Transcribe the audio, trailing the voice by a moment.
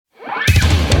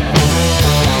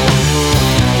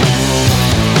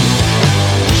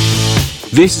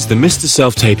This is the Mr.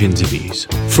 Self-Tape Interviews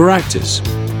for actors,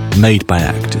 made by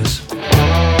actors.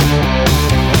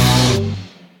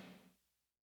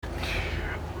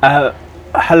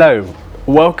 Hello,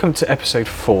 welcome to episode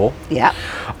 4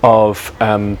 of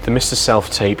the Mr.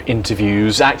 Self-Tape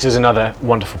Interviews, actors and other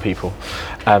wonderful people,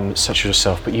 such as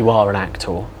yourself, but you are an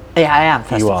actor. Yeah, I am,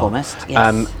 first and foremost,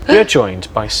 yes. We're joined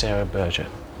by Sarah Berger.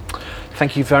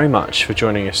 Thank you very much for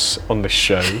joining us on this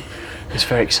show. It's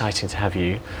very exciting to have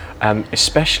you,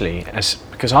 especially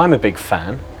because I'm a big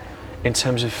fan in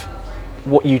terms of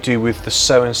what you do with the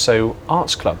So-and-So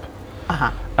Arts Club.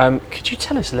 Could you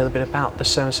tell us a little bit about the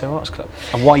So-and-So Arts Club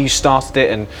and why you started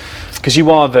it? And because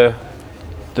you are the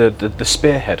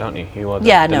spearhead, aren't you? You are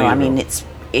the I leader. mean it's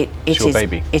your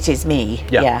baby. It is me.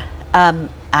 Yeah.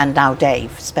 And now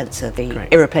Dave Spencer, the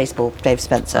irreplaceable Dave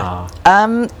Spencer.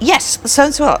 Yes, the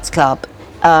So-and-So Arts Club.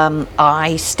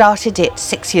 I started it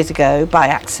 6 years ago by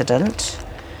accident.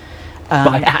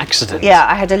 By accident? Yeah,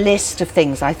 I had a list of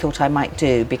things I thought I might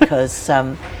do because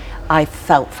I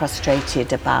felt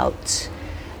frustrated about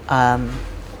having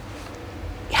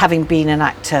been an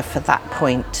actor at that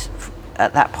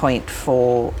point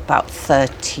for about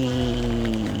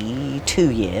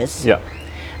 32 years. Yeah.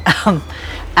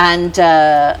 And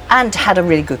had a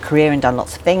really good career and done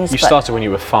lots of things. You started when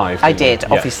you were 5. I did,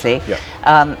 obviously. Yeah.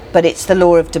 But it's the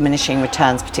law of diminishing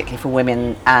returns, particularly for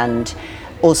women. And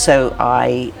also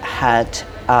I had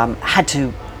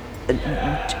to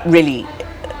really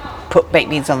put baked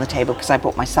beans on the table because I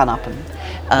brought my son up and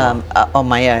on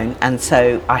my own. And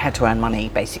so I had to earn money,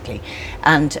 basically.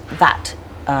 And that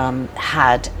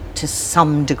had, to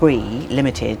some degree,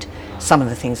 limited some of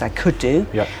the things I could do,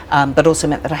 but also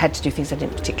meant that I had to do things I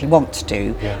didn't particularly want to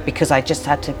do because I just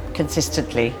had to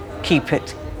consistently keep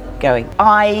it going.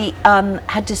 I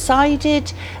had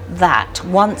decided that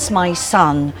once my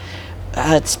son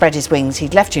had spread his wings,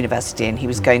 he'd left university and he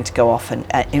was going to go off and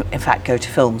in fact go to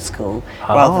film school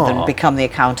rather than become the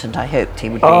accountant I hoped he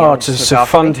would be. To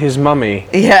fund his mummy.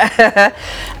 Yeah.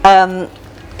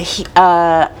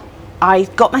 I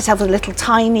got myself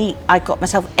I got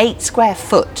myself 8 square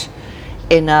foot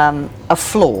in a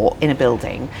floor in a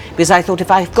building because I thought if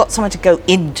I've got somewhere to go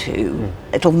into,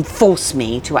 it'll force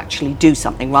me to actually do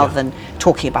something rather than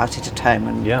talking about it at home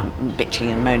and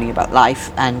bitching and moaning about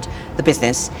life and the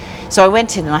business. So I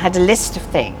went in and I had a list of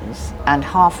things, and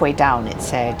halfway down it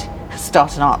said,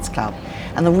 start an arts club.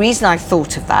 And the reason I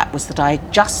thought of that was that I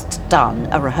had just done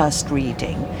a rehearsed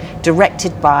reading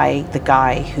directed by the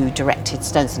guy who directed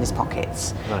Stones in His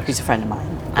Pockets, who's a friend of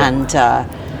mine. Yeah. And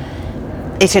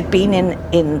it had been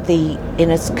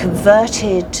in a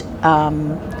converted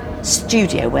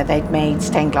studio where they'd made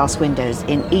stained glass windows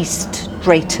in East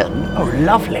Drayton. Oh,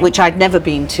 lovely. Which I'd never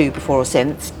been to before or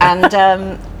since. And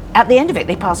at the end of it,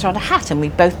 they passed around a hat and we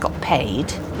both got paid.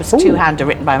 It was a two-hander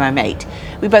written by my mate.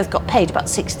 We both got paid about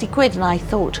 60 quid and I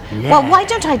thought, well, why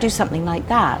don't I do something like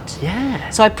that? Yeah.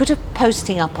 So I put a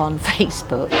posting up on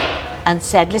Facebook and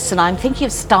said, listen, I'm thinking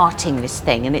of starting this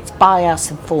thing and it's by us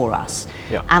and for us.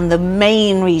 Yeah. And the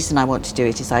main reason I want to do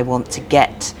it is I want to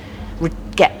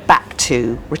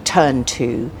return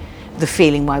to the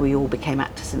feeling why we all became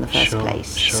actors in the first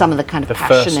place. Sure. Some of the kind of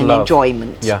passion and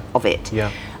enjoyment of it.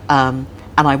 Yeah.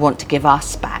 And I want to give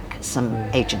us back some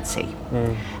agency.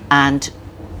 And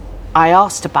I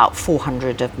asked about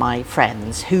 400 of my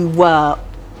friends who were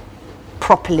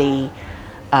properly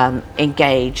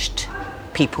engaged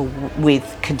people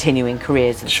with continuing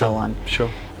careers and so on,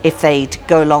 if they'd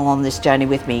go along on this journey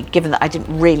with me, given that I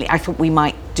thought we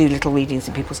might do little readings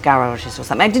in people's garages or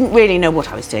something. I didn't really know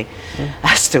what I was doing.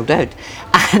 I still don't.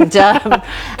 And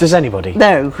does anybody?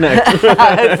 No.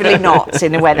 Hopefully not.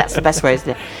 In a way, that's the best way, isn't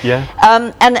it? Yeah.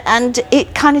 And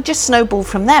it kind of just snowballed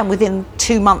from there. Within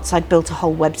 2 months, I'd built a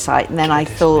whole website, and then I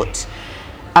thought,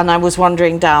 and I was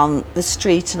wandering down the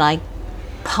street, and I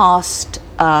passed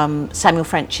Samuel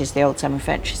French's, the old Samuel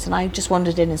French's, and I just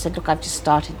wandered in and said, look, I've just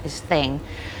started this thing.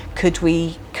 Could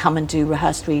we come and do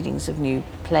rehearsed readings of new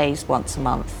plays once a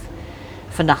month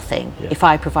for nothing if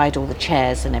I provide all the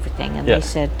chairs and everything? And they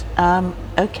said,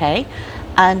 okay.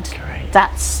 And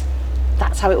that's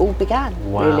how it all began,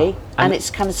 really. And it's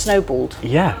kind of snowballed.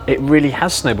 Yeah, it really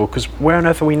has snowballed, because where on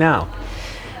earth are we now?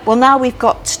 Well, now we've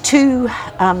got 2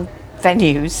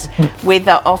 venues with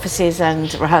offices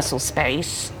and rehearsal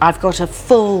space. I've got a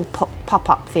full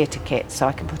pop-up theatre kit, so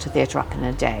I can put a theatre up in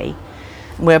a day.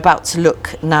 We're about to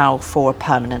look now for a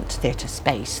permanent theatre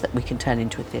space that we can turn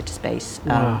into a theatre space,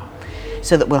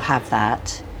 so that we'll have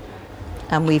that.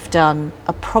 And we've done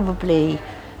probably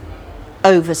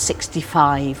over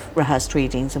 65 rehearsed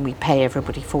readings, and we pay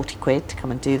everybody 40 quid to come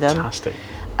and do them. Fantastic.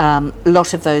 A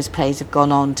lot of those plays have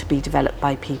gone on to be developed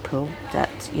by people that,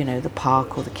 the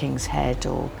Park or the King's Head,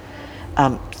 or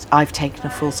I've taken a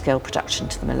full-scale production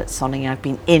to the Mill at Sonning. I've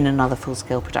been in another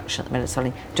full-scale production at the Mill at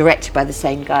Sonning, directed by the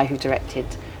same guy who directed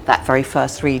that very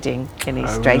first reading in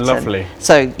East Drayton. Lovely.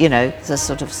 So, the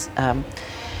sort of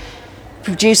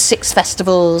produced 6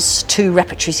 festivals, 2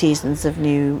 repertory seasons of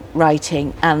new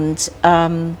writing, and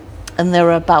there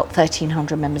are about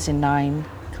 1,300 members in 9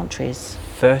 countries.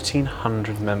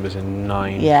 1,300 members in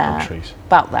 9 countries.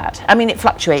 About that. I mean, it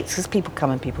fluctuates because people come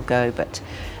and people go, but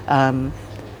of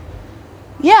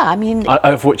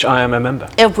which I am a member.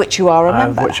 Of which you are a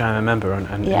member. Of which I am a member,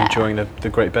 and enjoying the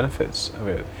great benefits of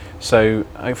it. So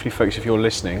hopefully, folks, if you're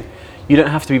listening, you don't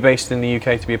have to be based in the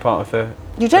UK to be a part of the...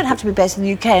 You don't have to be based in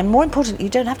the UK, and more importantly, you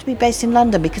don't have to be based in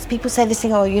London, because people say this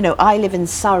thing, I live in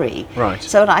Surrey. Right.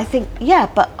 So I think,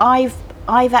 but I've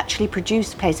actually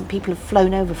produced plays and people have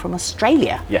flown over from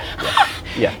Australia. Yeah.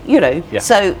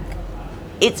 So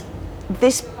it's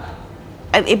this...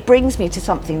 It brings me to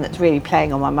something that's really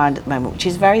playing on my mind at the moment, which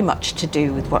is very much to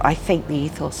do with what I think the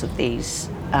ethos of these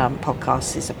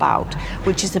podcasts is about,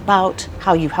 which is about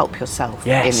how you help yourself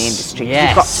in the industry.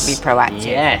 You've got to be proactive.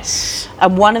 Yes.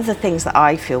 And one of the things that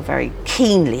I feel very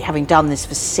keenly, having done this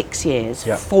for 6 years,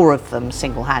 4 of them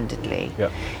single-handedly,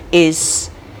 is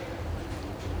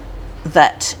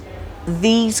that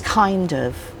these kind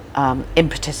of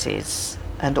impetuses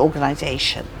and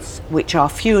organisations, which are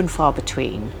few and far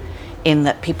between, in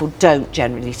that people don't,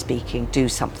 generally speaking, do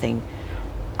something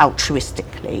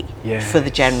altruistically for the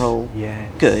general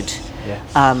good.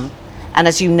 Yes. And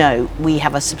as you know, we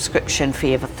have a subscription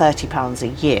fee of £30 a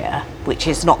year, which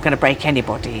is not going to break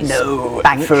anybody's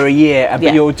bank. For a year.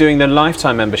 But you're doing the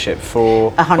lifetime membership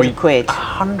for... £100.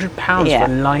 £100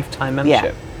 for a lifetime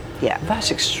membership. Yeah. That's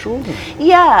extraordinary.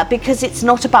 Yeah, because it's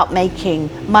not about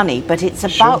making money, but it's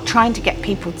about trying to get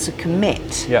people to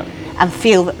commit and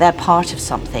feel that they're part of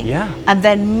something. Yeah. And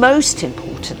then most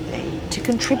importantly, to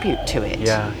contribute to it.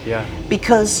 Yeah.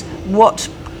 Because what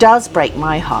does break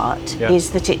my heart is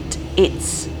that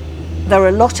there are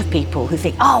a lot of people who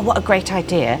think, oh, what a great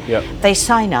idea. They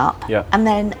sign up and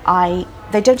then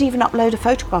they don't even upload a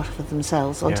photograph of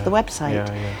themselves onto the website.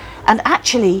 And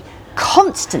actually,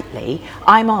 constantly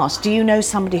I'm asked, do you know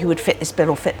somebody who would fit this bill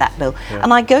or fit that bill?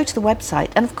 And I go to the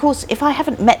website, and of course, if I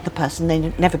haven't met the person,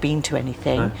 they've never been to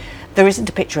anything, there isn't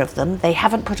a picture of them, they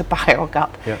haven't put a bio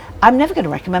up, I'm never going to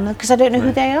recommend them because I don't know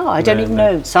who they are. I don't even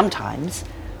know sometimes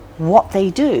what they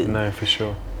do. No, for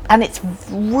sure. And it's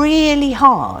really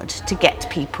hard to get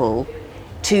people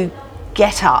to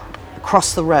get up,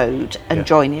 cross the road and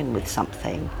join in with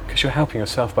something. Because you're helping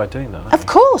yourself by doing that, aren't Of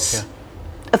course.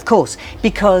 Of course,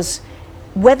 because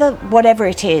whatever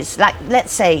it is, like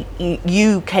let's say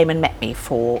you came and met me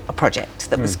for a project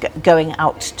that was going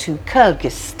out to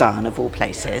Kyrgyzstan, of all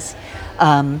places.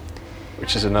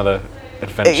 Which is another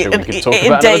adventure we could talk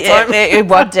about another time.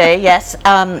 One day, yes.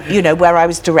 Where I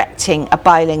was directing a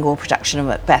bilingual production of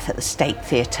Macbeth at the State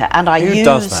Theatre. And Who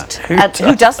does that?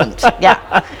 Who doesn't?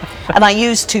 Yeah. And I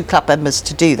used 2 club members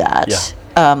to do that,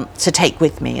 to take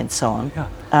with me and so on. Yeah.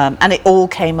 And it all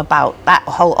came about, that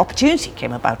whole opportunity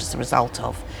came about as a result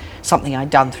of something I'd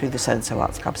done through the So-and-so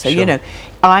Arts Club. So,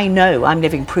 I know I'm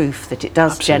living proof that it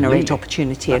does generate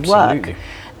opportunity and work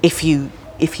if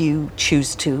you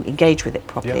choose to engage with it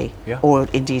properly or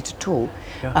indeed at all.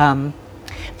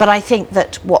 But I think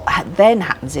that what then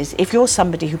happens is, if you're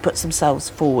somebody who puts themselves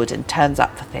forward and turns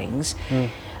up for things,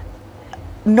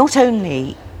 not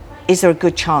only is there a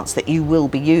good chance that you will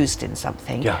be used in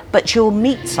something, but you'll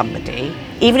meet somebody.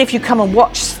 Even if you come and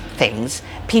watch things,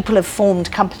 people have formed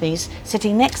companies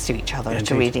sitting next to each other at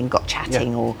a reading, got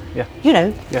chatting, or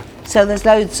so there's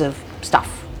loads of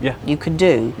stuff you can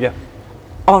do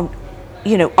on,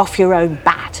 off your own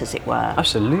bat, as it were.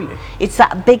 Absolutely. It's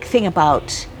that big thing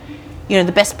about,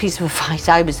 the best piece of advice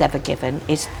I was ever given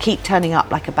is keep turning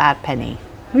up like a bad penny.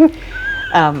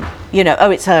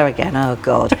 It's her again. Oh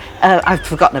God, I've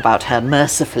forgotten about her,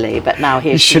 mercifully. But now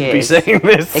here she is. You should be saying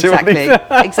this.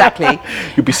 Exactly.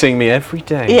 You'll be seeing me every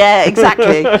day. Yeah,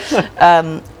 exactly.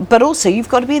 But also, you've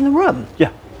got to be in the room.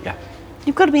 Yeah.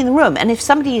 You've got to be in the room, and if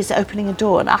somebody is opening a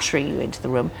door and ushering you into the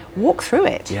room, walk through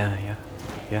it. Yeah.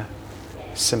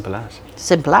 Simple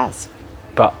as.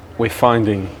 But we're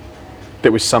finding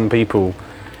that with some people,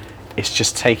 it's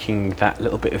just taking that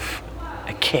little bit of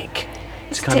a kick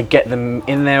to kind of get them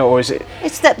in there, or is it?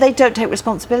 It's that they don't take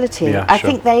responsibility. I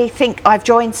think they think I've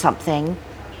joined something,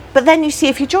 but then you see,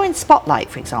 if you join Spotlight,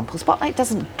 for example, Spotlight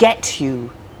doesn't get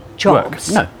you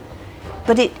jobs. Work. No.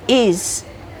 But it is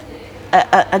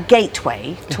a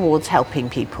gateway towards helping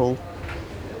people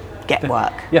get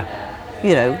work. Yeah.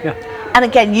 And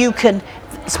again,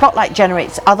 Spotlight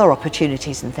generates other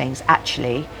opportunities and things,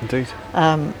 actually. Indeed.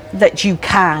 That you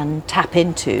can tap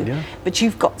into. Yeah. But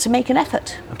you've got to make an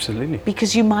effort. Absolutely.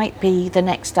 Because you might be the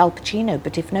next Al Pacino,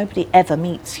 but if nobody ever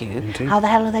meets you, Indeed. how the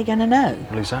hell are they going to know?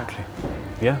 Well, exactly.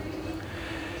 Yeah.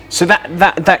 So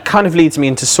that kind of leads me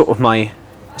into sort of my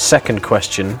second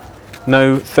question.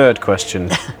 No, third question,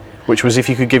 which was if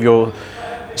you could give your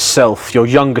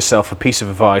younger self, a piece of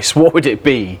advice, what would it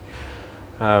be?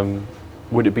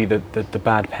 Would it be the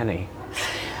bad penny?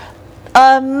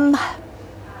 The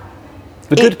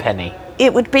good penny?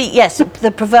 It would be, yes,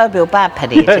 the proverbial bad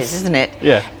penny. Yes. It is, isn't it?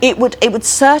 Yeah. It would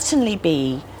certainly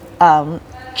be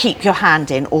keep your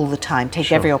hand in all the time. Take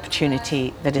Sure. every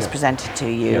opportunity that is presented to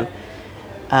you.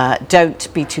 Yeah.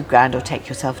 Don't be too grand or take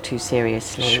yourself too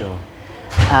seriously. Sure.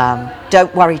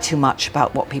 Don't worry too much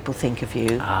about what people think of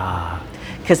you.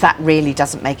 Because that really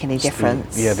doesn't make any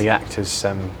difference. The actor's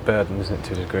burden, isn't it,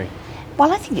 to a degree?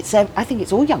 Well, I think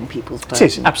it's all young people's burden.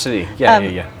 It is, absolutely.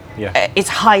 Yeah. It's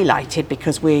highlighted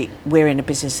because we're in a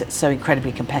business that's so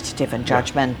incredibly competitive and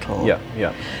judgmental.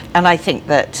 Yeah. And I think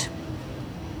that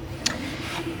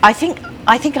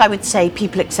I would say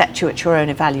people accept you at your own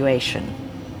evaluation.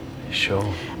 Sure.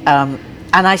 And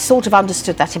I sort of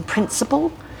understood that in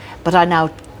principle, but I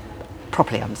now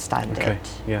properly understand Okay. it.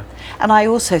 Yeah. And I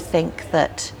also think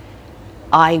that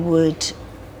I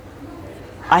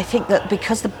think that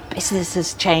because the business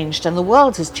has changed and the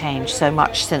world has changed so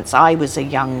much since I was a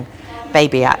young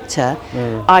baby actor,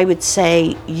 I would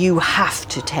say you have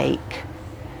to take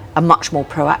a much more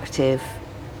proactive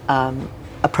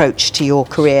approach to your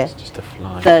career Just a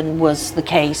fly. than was the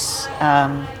case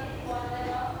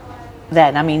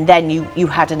then. I mean, then you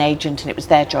had an agent and it was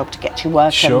their job to get you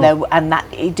work, Sure. and that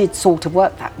it did sort of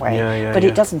work that way. But Yeah.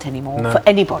 it doesn't anymore No. for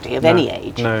anybody of any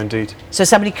age. No, indeed. So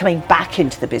somebody coming back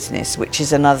into the business, which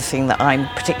is another thing that I'm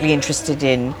particularly interested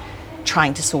in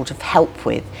trying to sort of help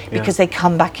with, because they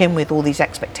come back in with all these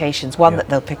expectations. One, that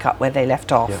they'll pick up where they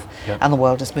left off, and the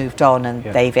world has moved on and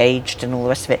they've aged and all the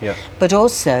rest of it. Yeah. But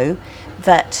also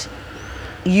that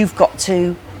you've got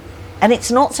to, and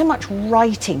it's not so much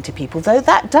writing to people, though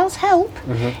that does help.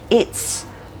 It's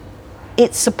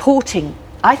supporting.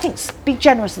 I think be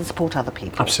generous and support other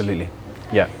people. Absolutely.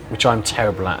 Yeah, which I'm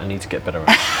terrible at and need to get better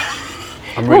at.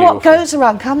 I'm Well, really what awful. goes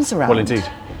around comes around. Well, indeed.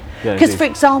 Yeah, Because, indeed. for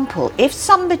example, if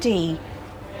somebody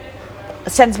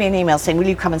sends me an email saying, will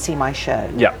you come and see my show?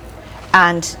 Yeah.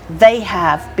 And they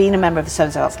have been a member of the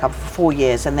So-and-so Arts Club for 4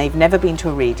 years and they've never been to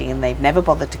a reading and they've never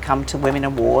bothered to come to Women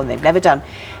in War and they've never done,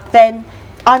 then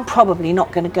I'm probably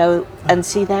not going to go and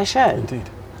see their show. Indeed.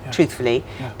 Yeah. Truthfully,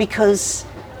 because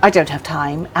I don't have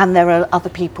time and there are other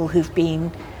people who've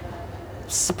been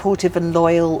supportive and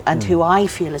loyal and who I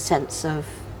feel a sense of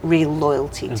real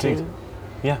loyalty Indeed. to.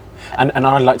 Yeah, and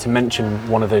I'd like to mention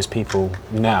one of those people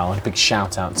now, a big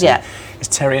shout out to, is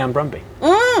Terry Ann Brumby.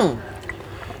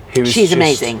 Who is She's just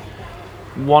amazing.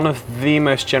 One of the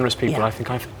most generous people Yeah. I think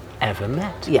I've ever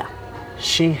met. Yeah.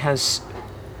 She has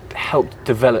helped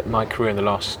develop my career in the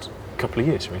last couple of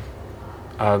years, really,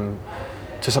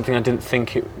 to something I didn't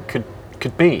think it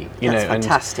could be. That's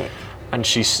fantastic. And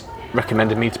she's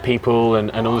recommended me to people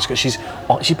and all this. She's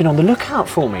been on the lookout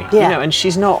for me. Yeah. You know, and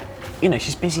she's not. You know,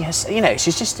 she's busy.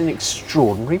 She's just an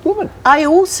extraordinary woman. I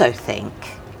also think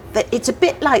that it's a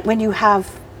bit like when you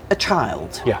have a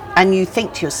child and you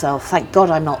think to yourself, thank God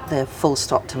I'm not the full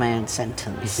stop to my own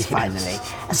sentence, finally.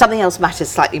 And something else matters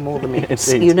slightly more than me.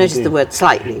 Indeed, You notice indeed. the word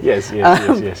slightly. Yes.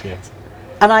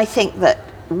 And I think that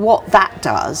what that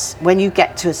does, when you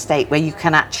get to a state where you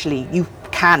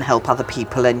can help other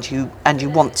people and you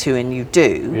want to and you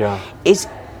do, is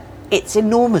it's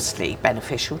enormously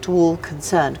beneficial to all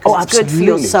concerned, because it's good for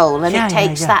your soul and it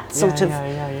takes that sort of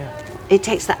it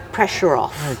takes that pressure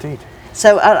off. Oh, indeed.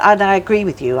 So and I agree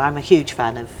with you. I'm a huge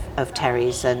fan of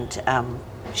Terry's, and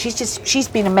she's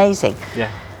been amazing.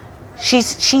 Yeah.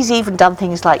 She's even done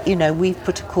things like, we've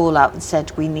put a call out and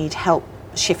said we need help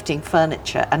shifting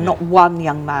furniture, and not one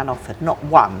young man offered, not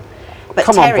one. But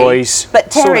Come on, boys.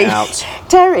 But Terry, sort it out.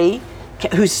 Terry,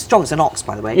 who's strong as an ox,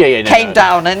 by the way, came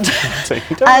down and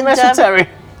Don't mess with Terry.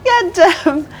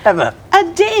 Ever.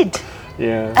 And did.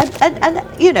 Yeah.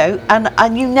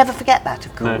 And you never forget that,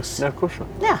 of course. No, of course not.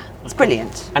 Yeah, it's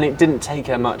brilliant. And it didn't take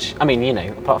her much. I mean,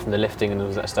 apart from the lifting and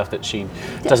all that stuff that she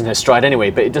doesn't have stride anyway,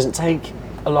 but it doesn't take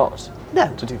a lot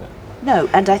to do that. No,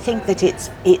 and I think that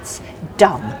it's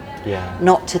dumb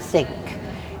not to think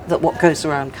that what goes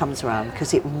around comes around,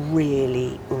 because it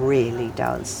really, really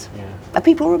does. Yeah. And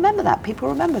people remember that. People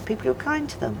remember people who are kind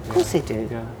to them. Of course they do.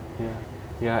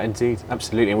 Yeah, indeed,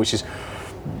 absolutely. And which is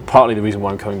partly the reason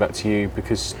why I'm coming back to you,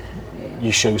 because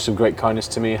you show some great kindness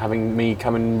to me, having me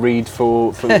come and read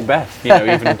for Beth. You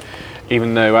know,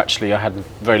 even though actually I had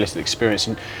very little experience,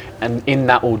 and in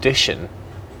that audition,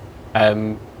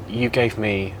 you gave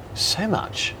me so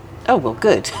much. Oh well,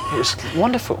 good. It was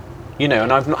wonderful. You know,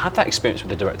 and I've not had that experience with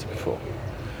the director before.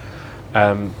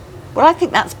 Well, I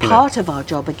think that's part of our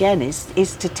job again, is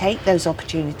to take those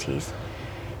opportunities,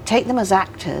 take them as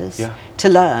actors, to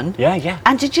learn,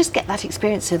 and to just get that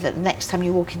experience so that the next time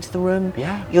you walk into the room,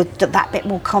 you're that bit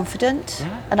more confident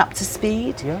and up to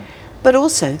speed. Yeah. But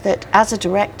also that as a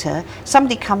director,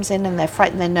 somebody comes in and they're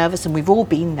frightened, they're nervous, and we've all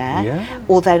been there,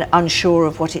 or they're unsure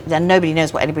of then nobody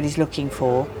knows what anybody's looking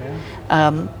for.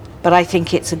 Yeah. But I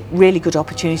think it's a really good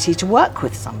opportunity to work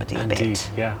with somebody a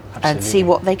bit, and see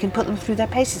what they can put them through their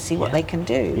paces, see what they can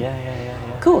do.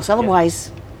 Of course, otherwise,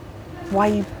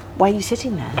 why are you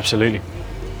sitting there? Absolutely.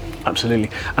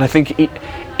 And I think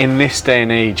in this day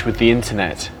and age with the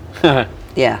internet,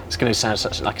 it's going to sound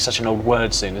such an old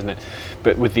word soon, isn't it?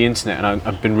 But with the internet, and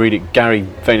I've been reading, Gary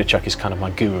Vaynerchuk is kind of my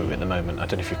guru at the moment. I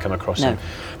don't know if you've come across him.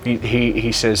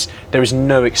 He says there is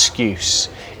no excuse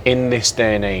in this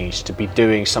day and age to be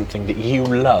doing something that you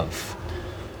love,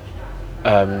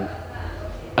 and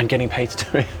getting paid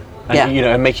to do it, and, you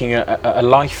know, and making a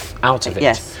life out of it.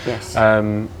 Yes.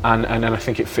 And I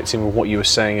think it fits in with what you were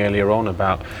saying earlier on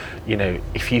about, you know,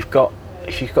 if you've got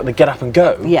the get up and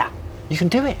go, you can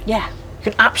do it. Yeah.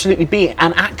 You can absolutely be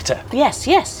an actor. Yes.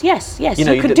 You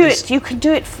can do it. You can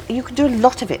do it. You can do a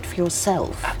lot of it for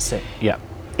yourself. That's it. Yeah.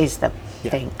 Is the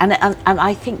thing, and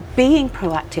I think being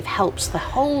proactive helps the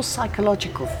whole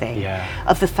psychological thing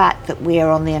of the fact that we are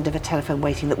on the end of a telephone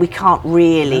waiting, that we can't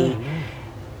really,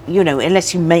 you know,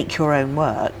 unless you make your own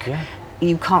work. Yeah.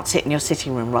 You can't sit in your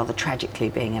sitting room rather tragically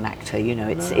being an actor. You know,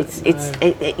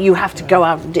 you have to go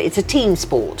out and it's a team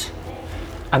sport.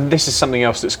 And this is something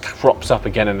else that's cropped up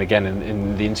again and again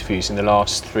in the interviews, in the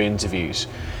last 3 interviews,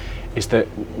 is that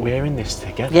we're in this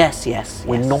together. Yes.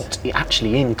 We're not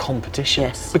actually in competition.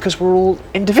 Yes. Because we're all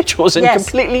individuals and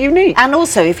completely unique. And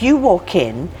also, if you walk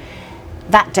in,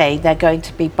 that day they're going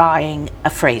to be buying a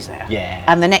Fraser. Yeah.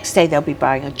 And the next day they'll be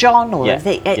buying a John, or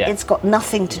it's got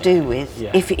nothing to do with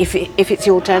if it's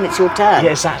your turn, it's your turn.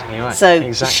 Yeah, exactly. Right.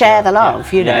 So share the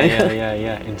love, you know.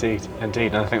 Yeah. Indeed. And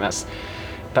I think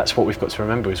that's what we've got to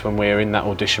remember, is when we're in that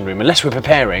audition room, unless we're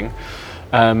preparing,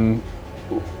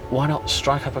 why not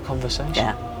strike up a conversation?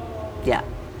 Yeah.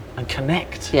 And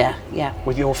connect. Yeah.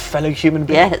 With your fellow human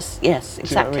being. Yes, exactly.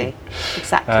 You know what I mean?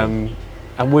 Exactly.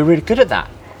 And we're really good at that.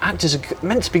 Actors are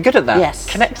meant to be good at that. Yes.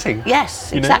 Connecting.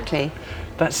 Yes, exactly. Know?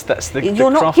 That's the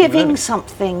You're not giving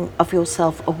something of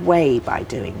yourself away by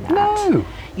doing that. No.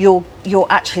 You're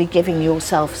actually giving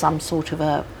yourself some sort of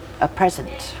a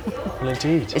present. Well,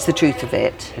 indeed. It's the truth of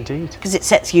it. Indeed. Because it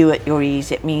sets you at your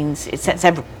ease. It means it sets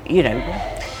you know.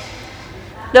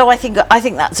 No, I think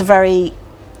that's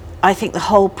I think the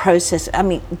whole process. I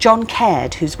mean, John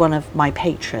Caird, who's one of my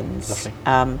patrons.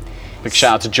 Lovely. Big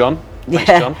shout out to John. Thanks,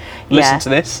 John. Listen to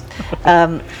this.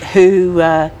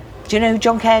 Do you know who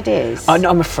John Caird is?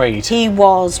 I'm afraid. He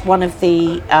was one of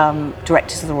the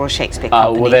directors of the Royal Shakespeare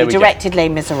Company. Oh, well, there he directed Les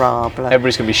Miserables.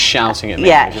 Everybody's going to be shouting at me.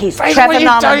 Yeah, he's Trevor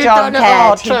Nunn and John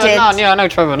Caird. I know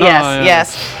Trevor Nunn.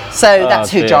 Yes. So that's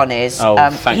who John is. Oh,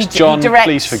 thanks, John.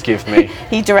 Please forgive me.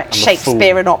 He directs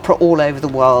Shakespeare and opera all over the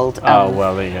world. Oh,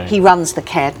 well, there you go. He runs the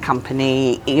Caird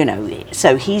Company, you know,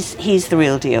 so he's the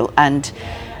real deal. And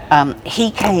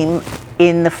he came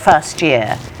in the first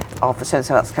year of the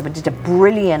So-and-so Arts Club and did a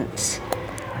brilliant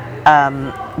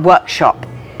workshop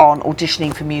on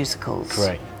auditioning for musicals.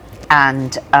 Great.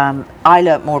 And I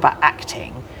learnt more about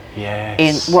acting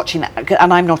in watching that.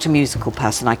 And I'm not a musical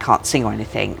person, I can't sing or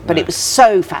anything, but it was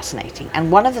so fascinating.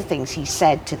 And one of the things he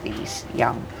said to these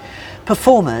young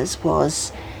performers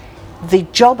was, the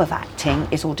job of acting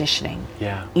is auditioning.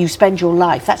 Yeah. You spend your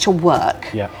life, that's your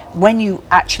work. Yeah. When you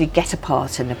actually get a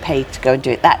part and are paid to go and do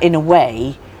it, that in a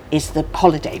way is the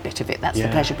holiday bit of it, that's the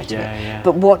pleasure bit of it. Yeah.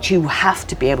 But what you have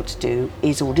to be able to do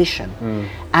is audition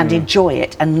and enjoy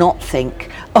it, and not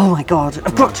think, oh my God,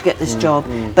 I've got to get this job,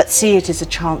 but see it as a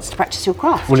chance to practice your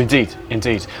craft. Well, indeed.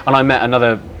 And I met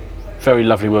another very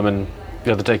lovely woman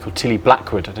the other day called Tilly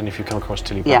Blackwood. I don't know if you've come across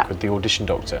Tilly Blackwood, the audition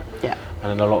doctor. Yeah.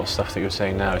 And a lot of stuff that you're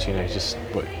saying now is, you know, just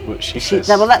what she says.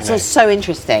 Well, that's so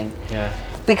interesting. Yeah.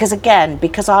 Because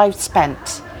I've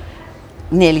spent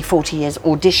nearly 40 years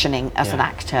auditioning as an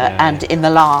actor, and in the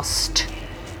last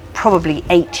probably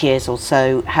 8 years or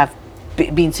so have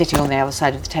been sitting on the other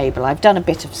side of the table. I've done a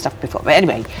bit of stuff before, but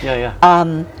anyway.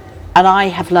 And I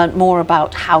have learnt more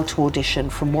about how to audition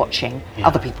from watching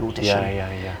other people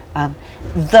audition.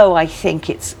 Though I think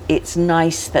it's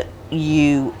nice that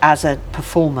you, as a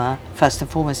performer, first and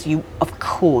foremost, you of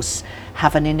course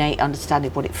have an innate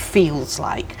understanding of what it feels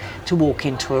like to walk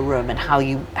into a room and how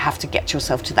you have to get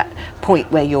yourself to that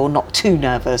point where you're not too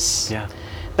nervous,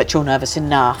 but you're nervous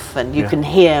enough, and you can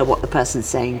hear what the person's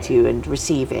saying to you and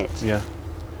receive it. Yeah,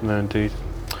 no, indeed.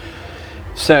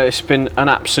 So it's been an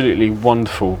absolutely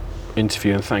wonderful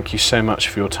interview, and thank you so much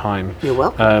for your time. You're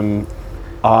welcome.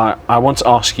 I want to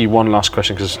ask you one last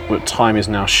question, because time is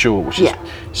now short, which is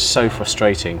so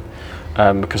frustrating,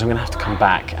 because I'm going to have to come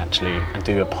back actually and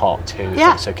do a part 2. If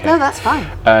that's okay. No, that's fine.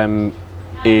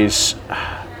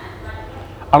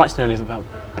 I'd like to know a little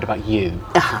bit about you,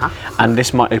 and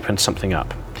this might open something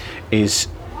up. Is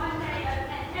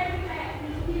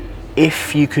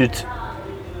if you could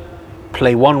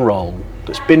play one role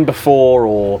that's been before,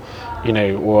 or you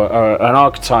know, or an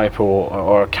archetype,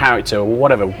 or a character, or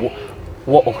whatever,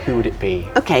 what or who would it be?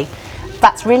 Okay,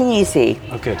 that's really easy.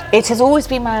 Oh, good. It has always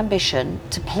been my ambition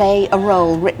to play a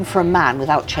role written for a man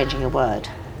without changing a word.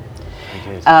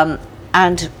 Very good.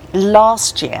 And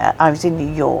last year I was in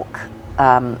New York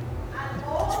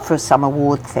for some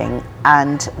award thing,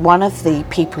 and one of the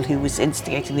people who was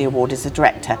instigating the award is the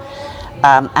director,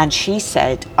 and she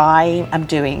said, I am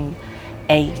doing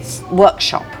a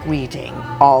workshop reading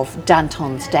of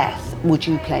Danton's Death. Would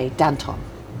you play Danton?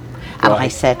 And I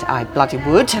said, I bloody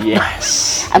would.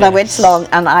 Yes. And I went along,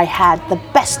 and I had the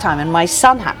best time. And my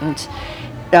son happened,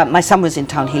 my son was in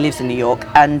town, he lives in New York,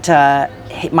 and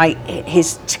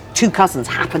his 2 cousins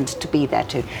happened to be there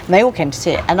too. And they all came to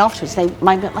see it. And afterwards,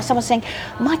 my son was saying,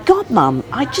 my God, Mum,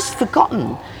 I'd just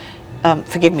forgotten.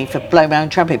 Forgive me for blowing my own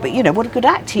trumpet, but you know, what a good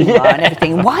actor you are and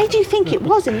everything. Why do you think it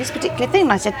was in this particular thing?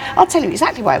 And I said, I'll tell you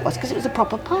exactly why it was, because it was a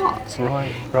proper part.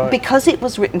 Right. Because it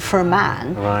was written for a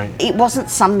man. Right. It wasn't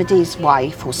somebody's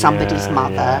wife or somebody's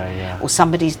mother or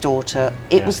somebody's daughter.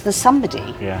 It was the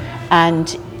somebody. Yeah.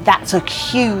 And that's a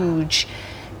huge,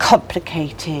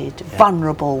 complicated,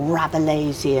 vulnerable,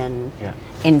 Rabelaisian,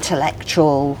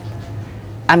 intellectual.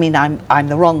 I mean, I'm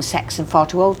the wrong sex and far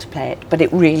too old to play it, but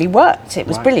it really worked. It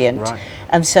was brilliant. Right.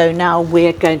 And so now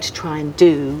we're going to try and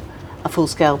do a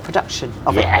full-scale production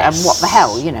of it. And what the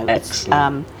hell, you know.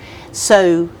 Excellent.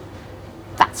 So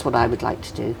that's what I would like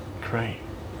to do. Great.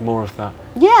 More of that.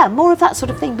 Yeah, more of that sort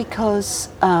of thing, because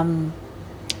when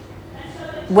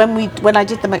I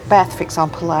did the Macbeth, for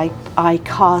example, I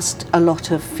cast a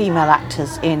lot of female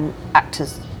actors in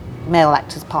male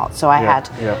actors' parts. So I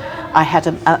had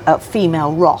a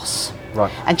female Ross.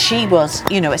 Right. And she was,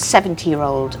 you know, a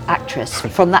 70-year-old actress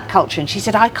from that culture, and she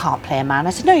said, I can't play a man.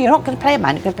 I said, no, you're not going to play a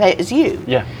man, you're going to play it as you.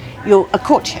 Yeah. You're a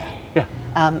courtier. Yeah.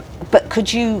 But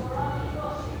could you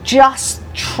just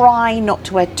try not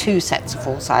to wear 2 sets of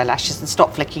false eyelashes and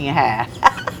stop flicking your hair?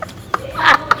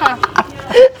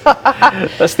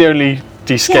 That's the only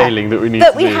descaling that we need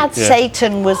but to we do. had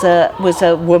Satan was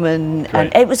a woman. Great.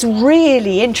 And it was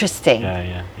really interesting.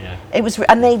 Yeah. It was,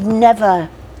 and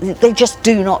they just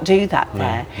do not do that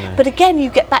there. No. But again, you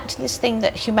get back to this thing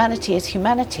that humanity is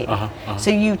humanity. So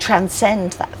you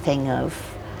transcend that thing of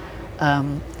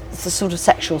the sort of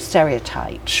sexual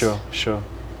stereotypes. Sure.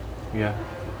 Yeah.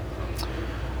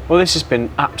 Well, this has been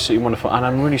absolutely wonderful, and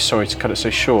I'm really sorry to cut it so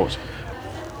short,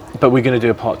 but we're going to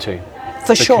do a part 2.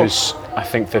 For sure. Because I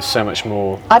think there's so much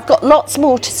more. I've got lots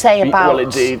more to say about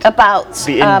the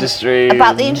industry.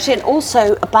 About the industry, and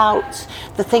also about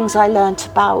the things I learnt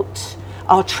about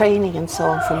our training and so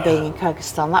on from being in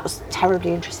Kyrgyzstan. That was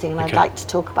terribly interesting, and I'd like to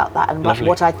talk about that and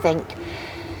what I think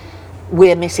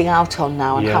we're missing out on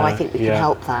now, and how I think we can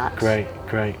help that. Great.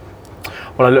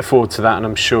 Well, I look forward to that, and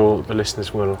I'm sure the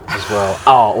listeners will as well.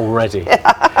 Are already.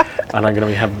 And I'm going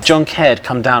to have John Caird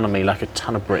come down on me like a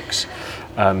ton of bricks.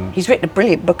 He's written a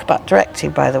brilliant book about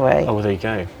directing, by the way. Oh, well, there you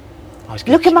go.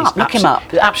 Look him up. He's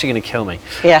absolutely going to kill me.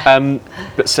 Yeah.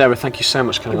 But Sarah, thank you so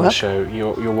much for coming on the show.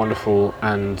 You're wonderful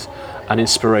and an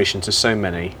inspiration to so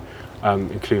many,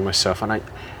 including myself. And I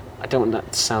don't want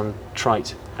that to sound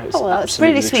trite. It's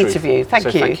really sweet of you.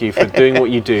 Thank you. Thank you for doing what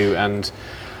you do, and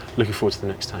looking forward to the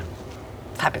next time.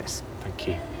 Fabulous. Thank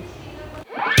you.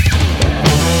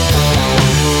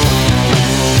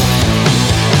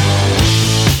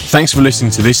 Thanks for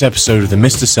listening to this episode of the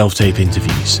Mr. Self-Tape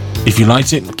Interviews. If you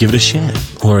liked it, give it a share,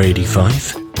 or 85.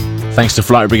 Thanks to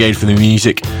Flight Brigade for the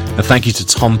music, and thank you to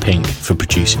Tom Pink for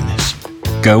producing this.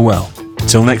 Go well.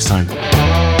 Till next time.